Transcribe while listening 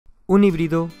Un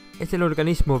híbrido es el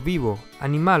organismo vivo,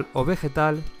 animal o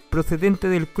vegetal procedente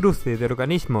del cruce de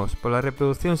organismos por la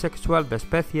reproducción sexual de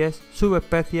especies,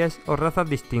 subespecies o razas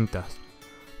distintas.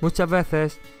 Muchas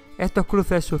veces estos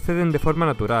cruces suceden de forma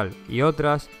natural y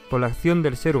otras por la acción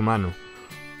del ser humano.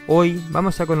 Hoy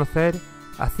vamos a conocer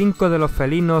a 5 de los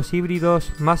felinos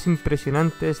híbridos más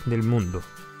impresionantes del mundo.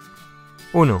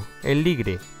 1. El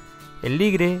ligre. El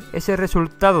ligre es el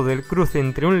resultado del cruce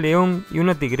entre un león y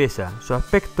una tigresa. Su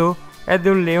aspecto es de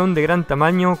un león de gran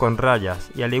tamaño con rayas,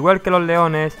 y al igual que los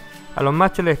leones, a los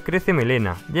machos les crece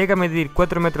melena. Llega a medir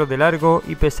 4 metros de largo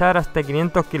y pesar hasta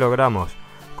 500 kilogramos,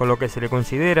 con lo que se le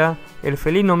considera el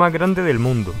felino más grande del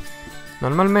mundo.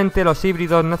 Normalmente los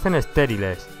híbridos nacen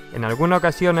estériles. En algunas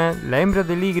ocasiones las hembras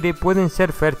de ligre pueden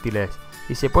ser fértiles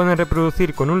y se pueden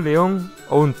reproducir con un león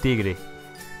o un tigre.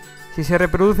 Si se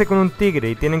reproduce con un tigre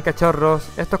y tienen cachorros,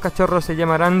 estos cachorros se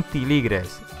llamarán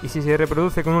tiligres, y si se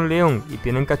reproduce con un león y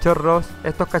tienen cachorros,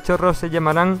 estos cachorros se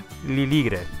llamarán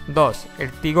liligres. 2.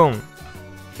 El tigón.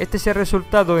 Este es el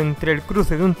resultado entre el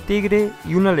cruce de un tigre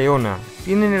y una leona.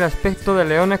 Tienen el aspecto de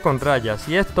leones con rayas,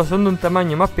 y estos son de un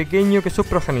tamaño más pequeño que sus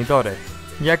progenitores,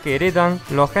 ya que heredan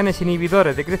los genes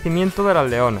inhibidores de crecimiento de las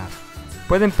leonas.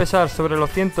 Pueden pesar sobre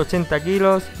los 180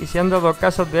 kilos y se han dado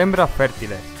casos de hembras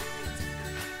fértiles.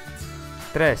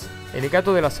 3. El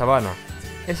gato de la sabana.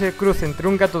 Es el cruce entre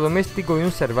un gato doméstico y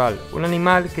un serval, un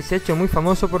animal que se ha hecho muy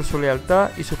famoso por su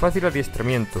lealtad y su fácil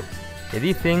adiestramiento, que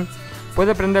dicen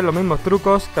puede aprender los mismos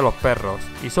trucos que los perros,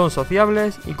 y son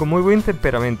sociables y con muy buen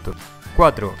temperamento.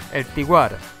 4. El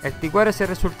tiguar. El tiguar es el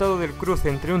resultado del cruce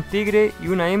entre un tigre y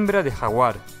una hembra de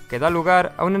jaguar, que da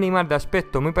lugar a un animal de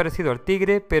aspecto muy parecido al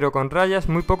tigre, pero con rayas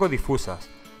muy poco difusas.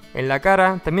 En la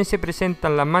cara también se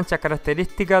presentan las manchas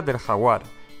características del jaguar.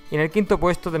 Y en el quinto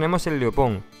puesto tenemos el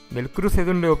leopón. Del cruce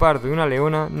de un leopardo y una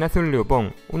leona nace un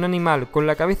leopón, un animal con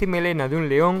la cabeza y melena de un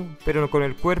león, pero con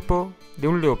el cuerpo de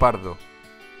un leopardo.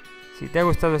 Si te ha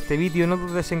gustado este vídeo, no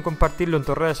dudes en compartirlo en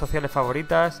tus redes sociales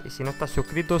favoritas, y si no estás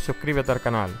suscrito, suscríbete al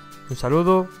canal. Un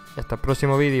saludo y hasta el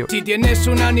próximo vídeo. Si tienes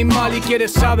un animal y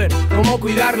quieres saber cómo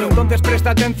cuidarlo, entonces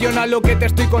presta atención a lo que te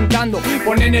estoy contando.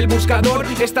 Pon en el buscador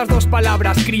estas dos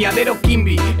palabras, criadero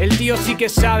Kimby. El tío sí que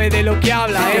sabe de lo que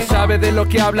habla, que sabe de lo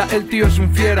que habla, el tío es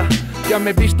un fiera. Ya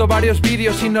me he visto varios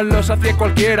vídeos y no los hace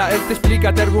cualquiera. Él te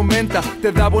explica, te argumenta,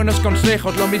 te da buenos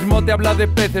consejos. Lo mismo te habla de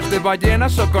peces, de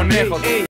ballenas o conejos.